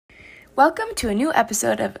Welcome to a new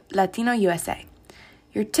episode of Latino USA.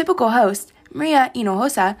 Your typical host, Maria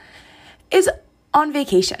Hinojosa, is on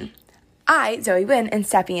vacation. I, Zoe Wynn, am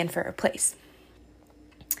stepping in for her place.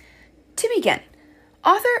 To begin,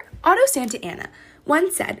 author Otto Santa Anna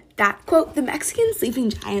once said that, quote, the Mexican sleeping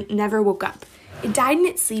giant never woke up. It died in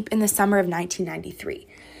its sleep in the summer of 1993,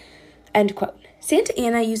 end quote. Santa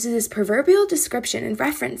Anna uses this proverbial description in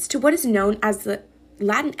reference to what is known as the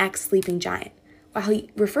Latinx sleeping giant. While he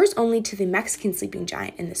refers only to the Mexican sleeping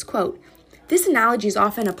giant in this quote, this analogy is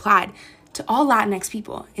often applied to all Latinx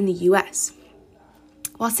people in the U.S.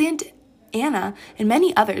 While Santa Anna and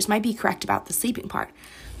many others might be correct about the sleeping part,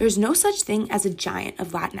 there is no such thing as a giant of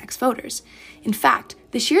Latinx voters. In fact,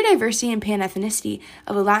 the sheer diversity and pan-ethnicity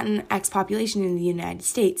of a Latinx population in the United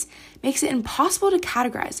States makes it impossible to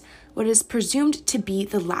categorize what is presumed to be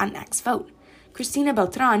the Latinx vote. Cristina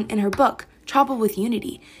Beltran, in her book, Trouble with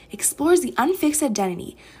Unity, explores the unfixed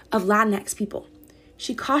identity of Latinx people.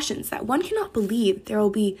 She cautions that one cannot believe there will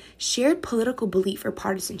be shared political belief or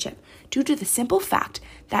partisanship due to the simple fact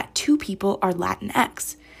that two people are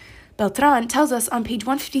Latinx. Beltran tells us on page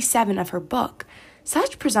 157 of her book,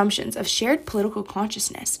 such presumptions of shared political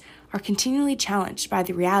consciousness are continually challenged by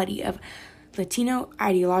the reality of Latino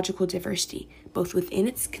ideological diversity, both within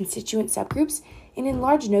its constituent subgroups and in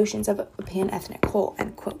large notions of a pan-ethnic whole,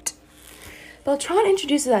 end quote. Beltran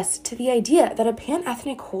introduces us to the idea that a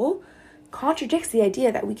pan-ethnic whole contradicts the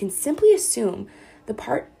idea that we can simply assume the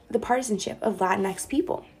partisanship of Latinx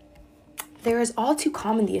people. There is all too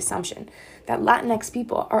common the assumption that Latinx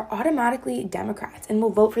people are automatically Democrats and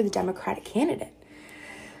will vote for the Democratic candidate.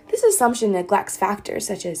 This assumption neglects factors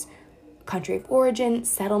such as country of origin,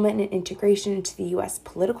 settlement and integration into the U.S.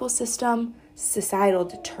 political system, societal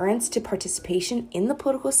deterrence to participation in the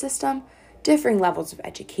political system, differing levels of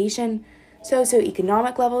education,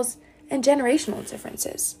 socioeconomic levels, and generational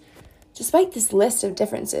differences. Despite this list of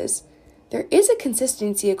differences, there is a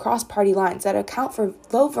consistency across party lines that account for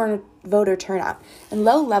low voter turnout and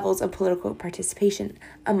low levels of political participation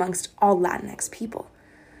amongst all Latinx people.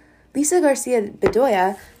 Lisa Garcia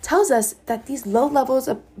Bedoya tells us that these low levels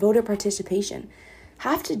of voter participation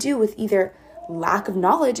have to do with either lack of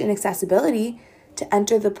knowledge and accessibility to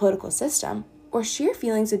enter the political system or sheer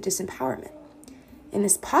feelings of disempowerment. In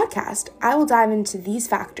this podcast, I will dive into these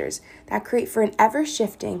factors that create for an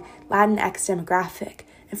ever-shifting Latinx demographic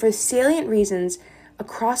and for salient reasons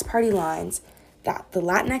across party lines that the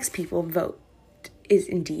Latinx people vote is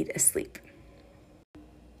indeed asleep.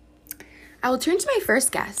 I will turn to my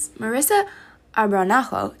first guest, Marissa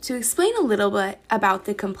Araujo, to explain a little bit about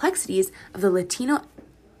the complexities of the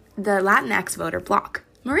Latinx voter bloc.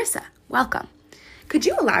 Marissa, welcome. Could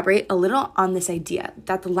you elaborate a little on this idea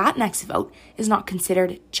that the Latinx vote is not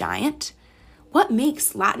considered giant? What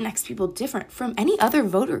makes Latinx people different from any other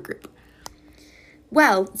voter group?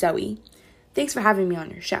 Well, Zoe, thanks for having me on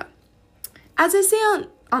your show. As I say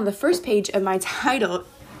on the first page of my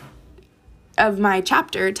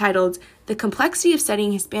chapter titled The Complexity of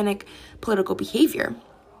Studying Hispanic Political Behavior,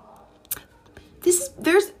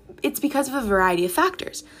 it's because of a variety of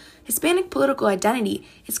factors. Hispanic political identity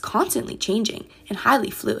is constantly changing and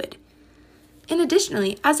highly fluid. And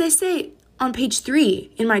additionally, as I say on page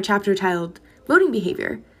 3 in my chapter titled Voting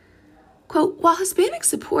Behavior, quote, while Hispanic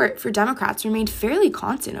support for Democrats remained fairly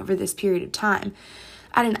constant over this period of time,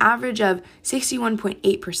 at an average of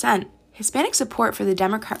 61.8%, Hispanic support for the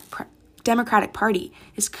Democratic Party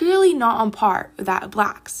is clearly not on par with that of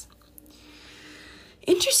blacks.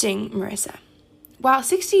 Interesting, Marissa. While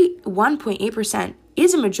 61.8%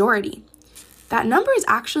 is a majority, that number is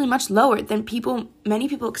actually much lower than many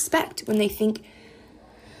people expect when they think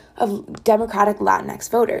of Democratic Latinx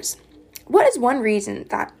voters. What is one reason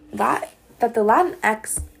that the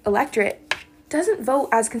Latinx electorate doesn't vote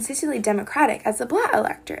as consistently Democratic as the Black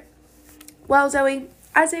electorate? Well, Zoe,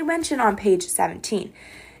 as I mentioned on page 17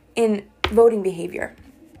 in Voting Behavior,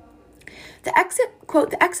 the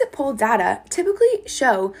exit poll data typically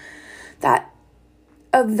show that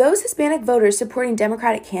of those Hispanic voters supporting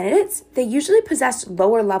Democratic candidates, they usually possessed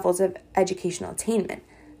lower levels of educational attainment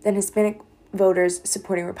than Hispanic voters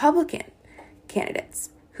supporting Republican candidates,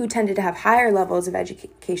 who tended to have higher levels of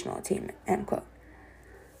educational attainment, end quote.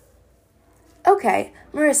 Okay,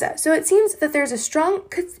 Marissa, so it seems that there's a strong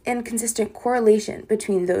and consistent correlation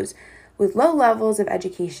between those with low levels of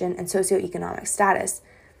education and socioeconomic status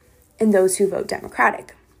and those who vote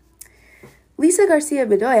Democratic. Lisa Garcia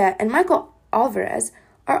Bedoya and Michael Alvarez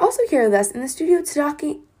are also here with us in the studio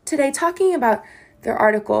today talking about their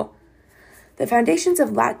article, The Foundations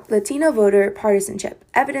of Latino Voter Partisanship,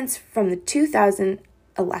 Evidence from the 2000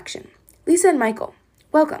 Election. Lisa and Michael,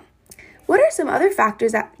 welcome. What are some other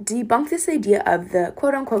factors that debunk this idea of the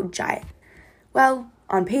quote-unquote giant? Well,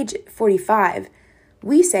 on page 45,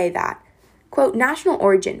 we say that, quote, national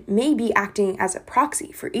origin may be acting as a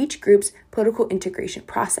proxy for each group's political integration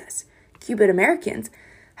process. Cuban Americans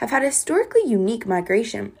have had a historically unique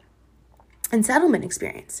migration and settlement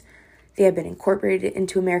experience. They have been incorporated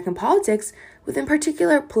into American politics within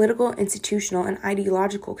particular political, institutional, and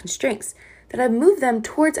ideological constraints that have moved them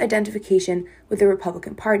towards identification with the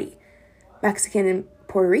Republican Party. Mexican and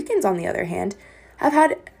Puerto Ricans, on the other hand, have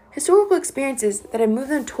had historical experiences that have moved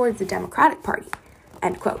them towards the Democratic Party,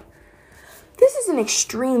 end quote. This is an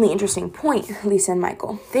extremely interesting point, Lisa and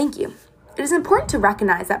Michael. Thank you. It is important to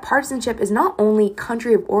recognize that partisanship is not only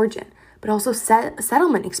country of origin, but also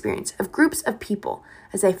settlement experience of groups of people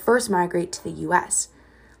as they first migrate to the U.S.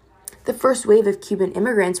 The first wave of Cuban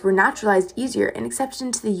immigrants were naturalized easier and accepted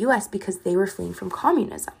into the U.S. because they were fleeing from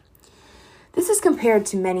communism. This is compared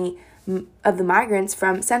to many of the migrants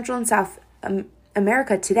from Central and South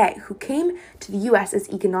America today who came to the U.S. as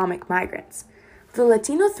economic migrants. With the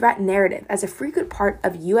Latino threat narrative as a frequent part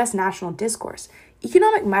of U.S. national discourse,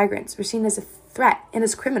 economic migrants were seen as a threat and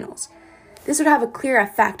as criminals. This would have a clear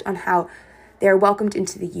effect on how they are welcomed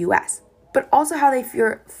into the U.S., but also how they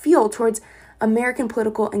feel towards American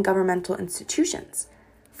political and governmental institutions.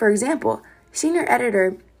 For example, senior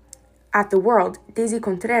editor at The World, Daisy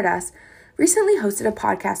Contreras, recently hosted a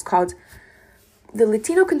podcast called The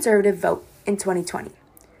Latino Conservative Vote in 2020.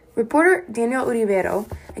 Reporter Daniel Uribero,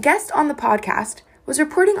 a guest on the podcast, was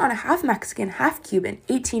reporting on a half-Mexican, half-Cuban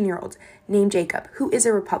 18-year-old named Jacob, who is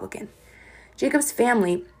a Republican. Jacob's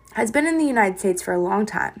family has been in the United States for a long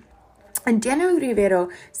time, and Daniel Uribero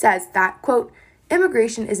says that, quote,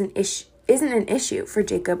 immigration isn't an issue for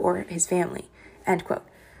Jacob or his family, end quote.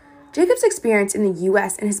 Jacob's experience in the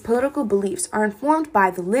U.S. and his political beliefs are informed by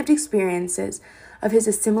the lived experiences of his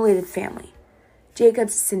assimilated family.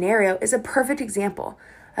 Jacob's scenario is a perfect example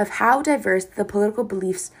of how diverse the political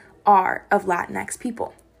beliefs are of Latinx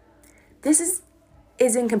people. This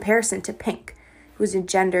is in comparison to Pink, who is a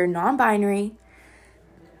gender non-binary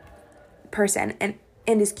person and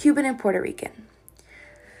is Cuban and Puerto Rican.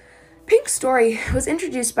 Pink's story was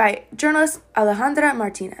introduced by journalist Alejandra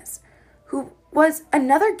Martinez, who was a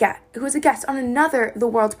guest on another The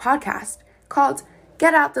World podcast called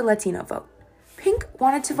Get Out the Latino Vote. Pink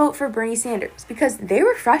wanted to vote for Bernie Sanders because they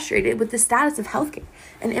were frustrated with the status of healthcare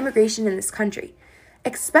and immigration in this country,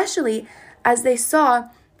 especially as they saw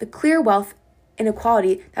the clear wealth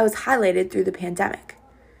inequality that was highlighted through the pandemic.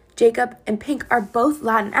 Jacob and Pink are both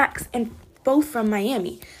Latinx and both from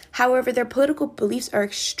Miami. However, their political beliefs are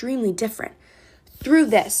extremely different. Through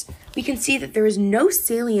this, we can see that there is no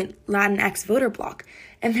salient Latinx voter bloc,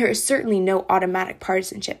 and there is certainly no automatic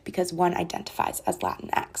partisanship because one identifies as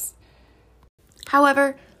Latinx.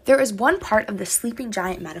 However, there is one part of the sleeping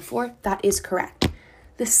giant metaphor that is correct.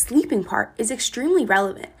 The sleeping part is extremely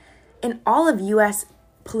relevant in all of U.S.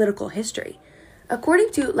 political history.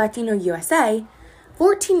 According to Latino USA,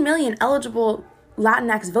 14 million eligible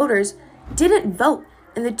Latinx voters didn't vote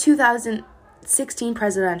in the 2016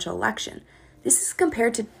 presidential election. This is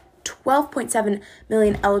compared to 12.7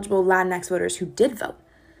 million eligible Latinx voters who did vote.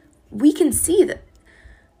 We can see that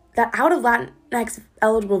out of Latinx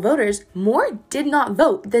eligible voters, more did not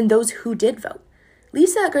vote than those who did vote.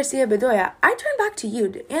 Lisa Garcia Bedoya, I turn back to you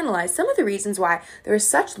to analyze some of the reasons why there is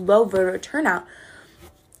such low voter turnout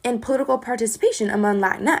and political participation among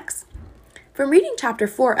Latinx. From reading Chapter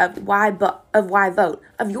 4 of Why Vote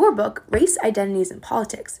of your book, Race, Identities, and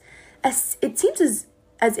Politics, it seems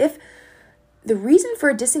as if the reason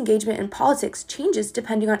for disengagement in politics changes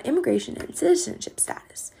depending on immigration and citizenship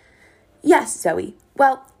status. Yes, Zoe.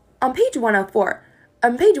 Well, on page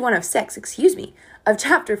 106, of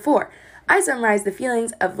Chapter 4, I summarized the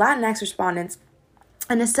feelings of Latinx respondents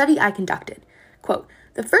in a study I conducted. Quote,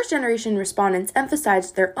 the first-generation respondents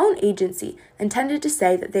emphasized their own agency and tended to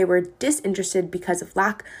say that they were disinterested because of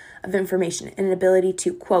lack of information and an ability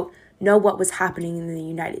to, quote, know what was happening in the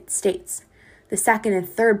United States. The second and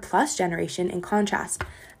third plus generation, in contrast,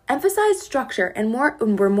 emphasized structure and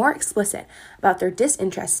were more explicit about their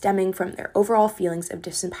disinterest stemming from their overall feelings of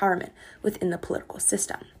disempowerment within the political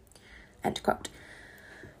system. End quote.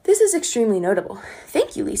 This is extremely notable.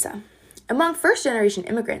 Thank you, Lisa. Among first-generation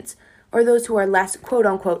immigrants, or those who are less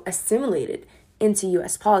quote-unquote assimilated into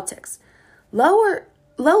U.S. politics, low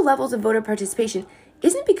levels of voter participation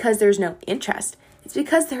isn't because there's no interest. It's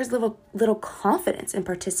because there's little confidence in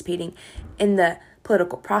participating in the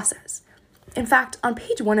political process. In fact, on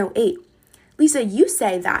page 108, Lisa, you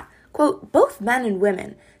say that, quote, both men and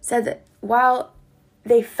women said that while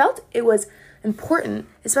they felt it was important,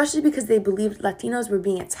 especially because they believed Latinos were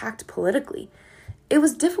being attacked politically. It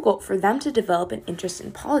was difficult for them to develop an interest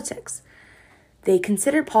in politics. They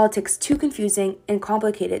considered politics too confusing and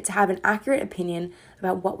complicated to have an accurate opinion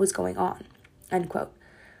about what was going on." End quote.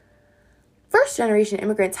 First-generation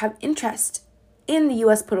immigrants have interest in the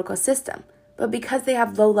U.S. political system, but because they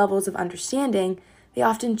have low levels of understanding, they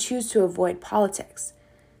often choose to avoid politics.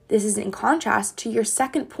 This is in contrast to your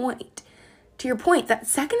point that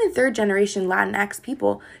second and third generation Latinx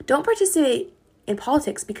people don't participate in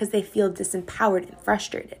politics because they feel disempowered and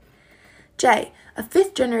frustrated. Jay, a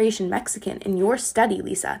fifth generation Mexican in your study,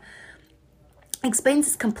 Lisa, explains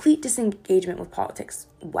his complete disengagement with politics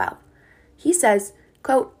well. He says,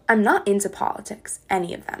 quote, "I'm not into politics,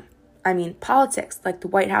 any of them. I mean, politics, like the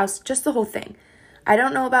White House, just the whole thing. I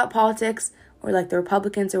don't know about politics or like the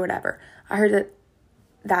Republicans or whatever. I heard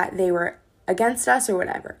that they were against us or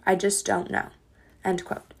whatever. I just don't know." End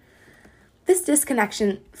quote. This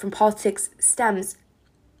disconnection from politics stems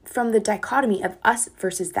from the dichotomy of us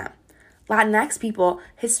versus them. Latinx people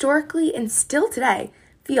historically and still today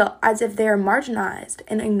feel as if they are marginalized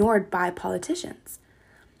and ignored by politicians.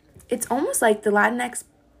 It's almost like the Latinx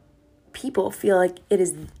people feel like it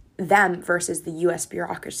is them versus the U.S.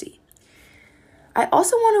 bureaucracy. I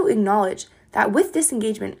also want to acknowledge that with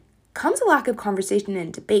disengagement comes a lack of conversation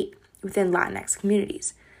and debate within Latinx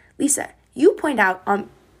communities. Lisa, you point out on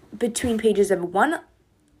between pages of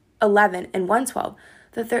 111 and 112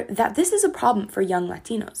 that this is a problem for young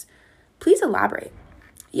Latinos. Please elaborate.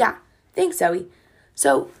 Yeah, thanks, Zoe.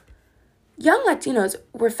 So, young Latinos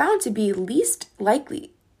were found to be the least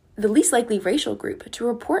likely racial group to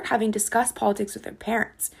report having discussed politics with their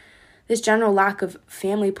parents. This general lack of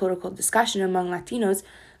family political discussion among Latinos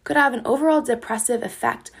could have an overall depressive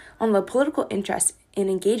effect on the political interest and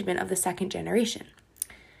engagement of the second generation.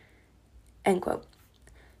 End quote.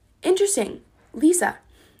 Interesting. Lisa,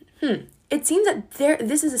 it seems that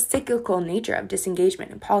this is a cyclical nature of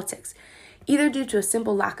disengagement in politics, either due to a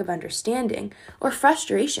simple lack of understanding or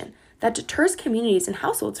frustration that deters communities and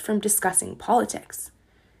households from discussing politics.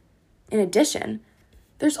 In addition,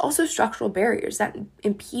 there's also structural barriers that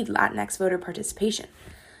impede Latinx voter participation.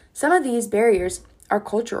 Some of these barriers are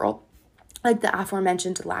cultural, like the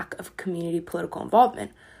aforementioned lack of community political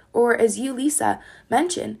involvement, or as you, Lisa,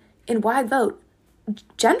 mentioned, in why vote,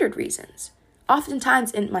 gendered reasons.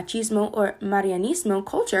 Oftentimes in machismo or Marianismo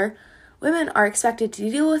culture, women are expected to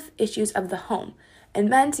deal with issues of the home, and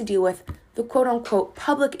men to deal with the quote-unquote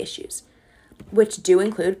public issues, which do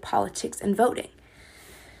include politics and voting.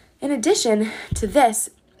 In addition to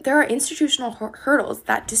this, there are institutional hurdles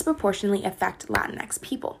that disproportionately affect Latinx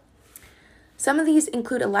people. Some of these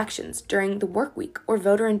include elections during the work week or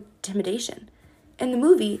voter intimidation. In the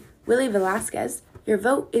movie Willie Velasquez, Your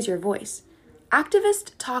Vote is Your Voice,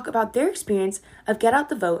 activists talk about their experience of get out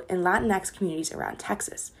the vote in Latinx communities around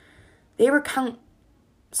Texas. They recount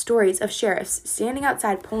stories of sheriffs standing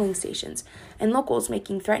outside polling stations and locals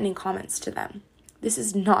making threatening comments to them. This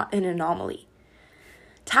is not an anomaly.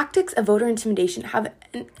 Tactics of voter intimidation have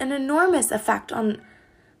an enormous effect on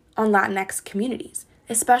Latinx communities,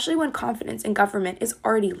 especially when confidence in government is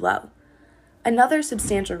already low. Another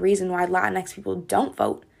substantial reason why Latinx people don't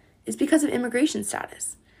vote is because of immigration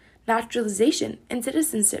status. Naturalization and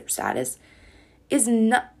citizenship status is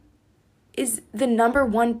the number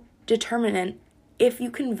one determinant if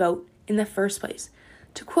you can vote in the first place.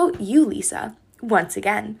 To quote you, Lisa, once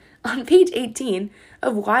again, on page 18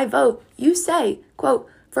 of Why Vote, you say, quote,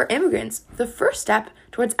 "For immigrants, the first step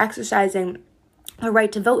towards exercising a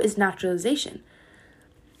right to vote is naturalization.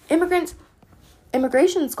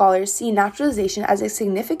 Immigration scholars see naturalization as a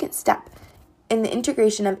significant step in the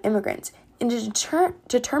integration of immigrants into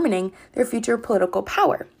determining their future political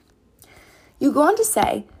power." You go on to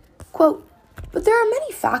say, quote, "But there are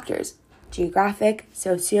many factors, geographic,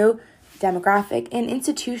 socio-demographic, and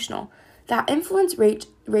institutional, that influence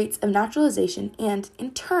rates of naturalization and,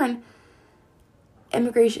 in turn,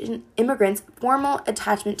 immigrants' formal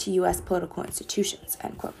attachment to U.S. political institutions,"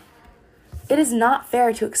 end quote. It is not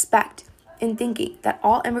fair to expect in thinking that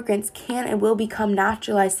all immigrants can and will become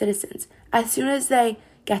naturalized citizens as soon as they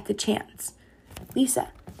get the chance.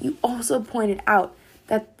 Lisa, you also pointed out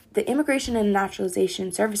that the Immigration and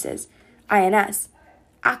Naturalization Services, INS,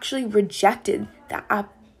 actually rejected the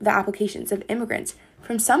applications of immigrants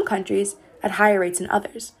from some countries at higher rates than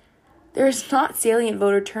others. There is not salient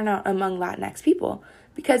voter turnout among Latinx people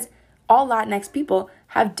because all Latinx people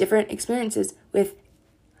have different experiences with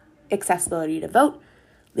accessibility to vote,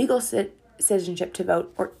 legal citizenship to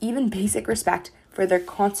vote, or even basic respect for their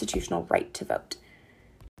constitutional right to vote.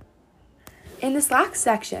 In this last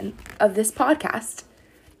section of this podcast,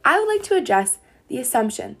 I would like to address the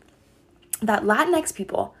assumption that Latinx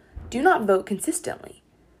people do not vote consistently.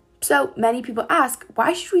 So many people ask,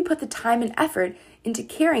 why should we put the time and effort into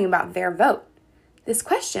caring about their vote? This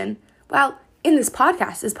question, while in this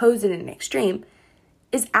podcast is posed in an extreme,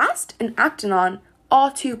 is asked and acted on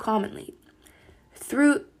all too commonly.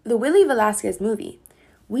 Through the Willie Velasquez movie,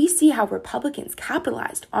 we see how Republicans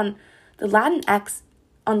capitalized on Latinx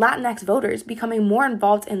voters becoming more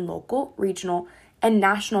involved in local, regional, and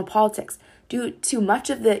national politics due to much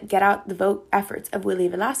of the get out the vote efforts of Willie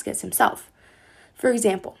Velasquez himself. For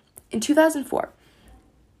example, in 2004,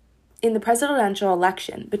 in the presidential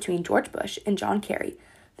election between George Bush and John Kerry,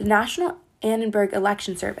 the National Annenberg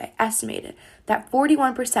Election Survey estimated that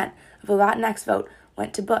 41% of the Latinx vote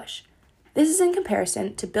went to Bush. This is in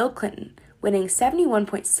comparison to Bill Clinton winning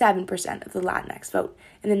 71.7% of the Latinx vote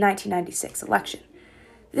in the 1996 election.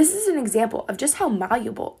 This is an example of just how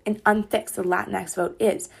malleable and unfixed the Latinx vote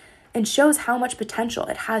is and shows how much potential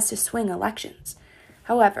it has to swing elections.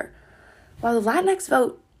 However, while the Latinx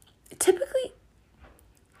vote typically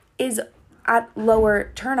is at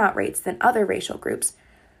lower turnout rates than other racial groups,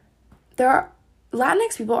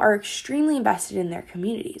 Latinx people are extremely invested in their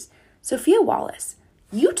communities. Sophia Wallace,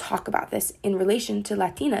 you talk about this in relation to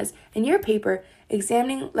Latinas in your paper,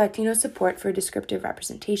 Examining Latino Support for Descriptive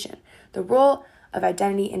Representation, the Role of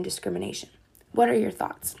Identity in Discrimination. What are your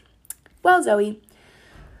thoughts? Well, Zoe,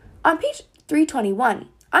 on page 321,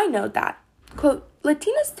 I note that, quote,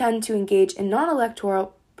 Latinas tend to engage in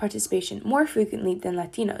non-electoral participation more frequently than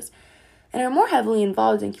Latinos and are more heavily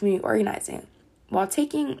involved in community organizing while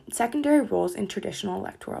taking secondary roles in traditional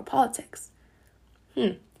electoral politics.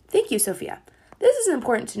 Thank you, Sophia. This is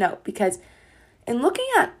important to note because in looking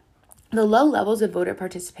at the low levels of voter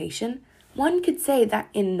participation, one could say that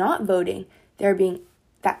in not voting,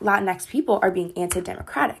 that Latinx people are being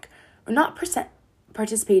anti-democratic or not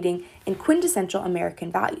participating in quintessential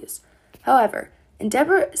American values. However, in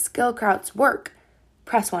Deborah Skilkraut's work,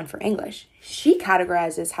 Press 1 for English, she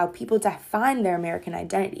categorizes how people define their American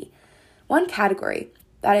identity. One category,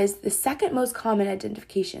 that is the second most common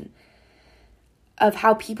identification of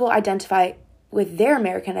how people identify with their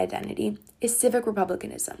American identity, is civic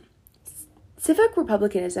republicanism. Civic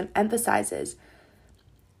republicanism emphasizes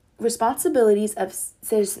responsibilities of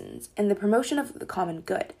citizens and the promotion of the common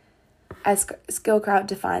good, as Skilkraut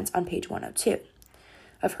defines on page 102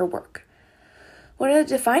 of her work. One of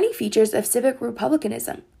the defining features of civic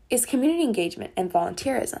republicanism is community engagement and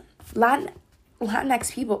volunteerism.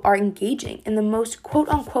 Latinx people are engaging in the most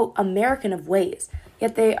quote-unquote American of ways,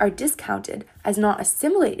 yet they are discounted as not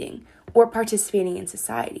assimilating or participating in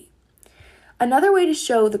society. Another way to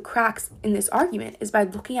show the cracks in this argument is by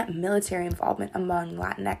looking at military involvement among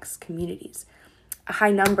Latinx communities. A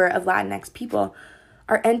high number of Latinx people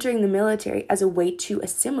are entering the military as a way to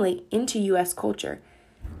assimilate into U.S. culture,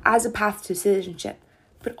 as a path to citizenship,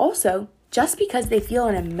 but also just because they feel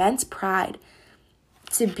an immense pride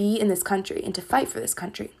to be in this country and to fight for this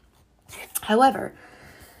country. However,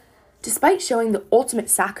 despite showing the ultimate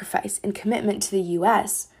sacrifice and commitment to the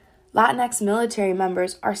U.S., Latinx military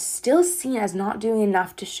members are still seen as not doing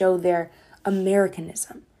enough to show their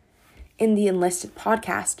Americanism. In the Enlisted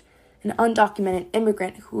podcast, an undocumented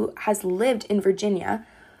immigrant who has lived in Virginia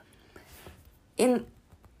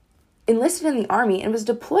enlisted in the Army and was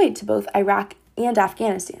deployed to both Iraq and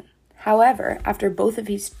Afghanistan. However, after both of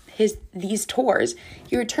these tours,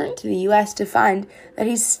 he returned to the U.S. to find that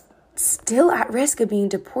he's still at risk of being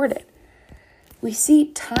deported. We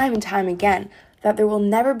see time and time again that there will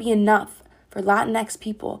never be enough for Latinx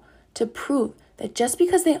people to prove that just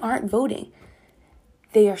because they aren't voting,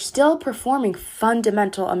 they are still performing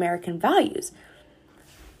fundamental American values.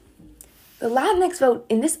 The Latinx vote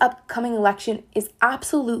in this upcoming election is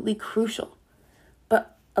absolutely crucial,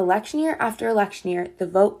 but election year after election year, the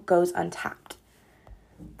vote goes untapped.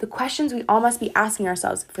 The questions we all must be asking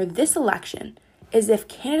ourselves for this election is if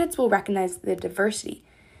candidates will recognize the diversity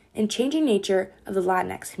and changing nature of the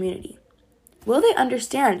Latinx community. Will they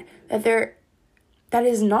understand that it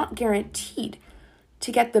is not guaranteed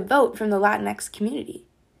to get the vote from the Latinx community?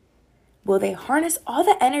 Will they harness all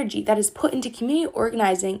the energy that is put into community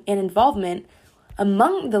organizing and involvement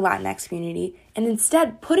among the Latinx community and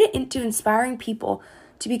instead put it into inspiring people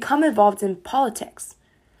to become involved in politics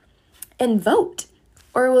and vote?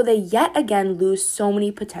 Or will they yet again lose so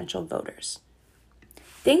many potential voters?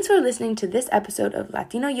 Thanks for listening to this episode of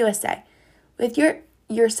Latino USA with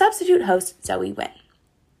your substitute host, Zoe Wynn.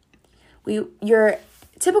 Your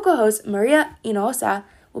typical host, Maria Hinojosa,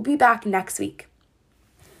 will be back next week.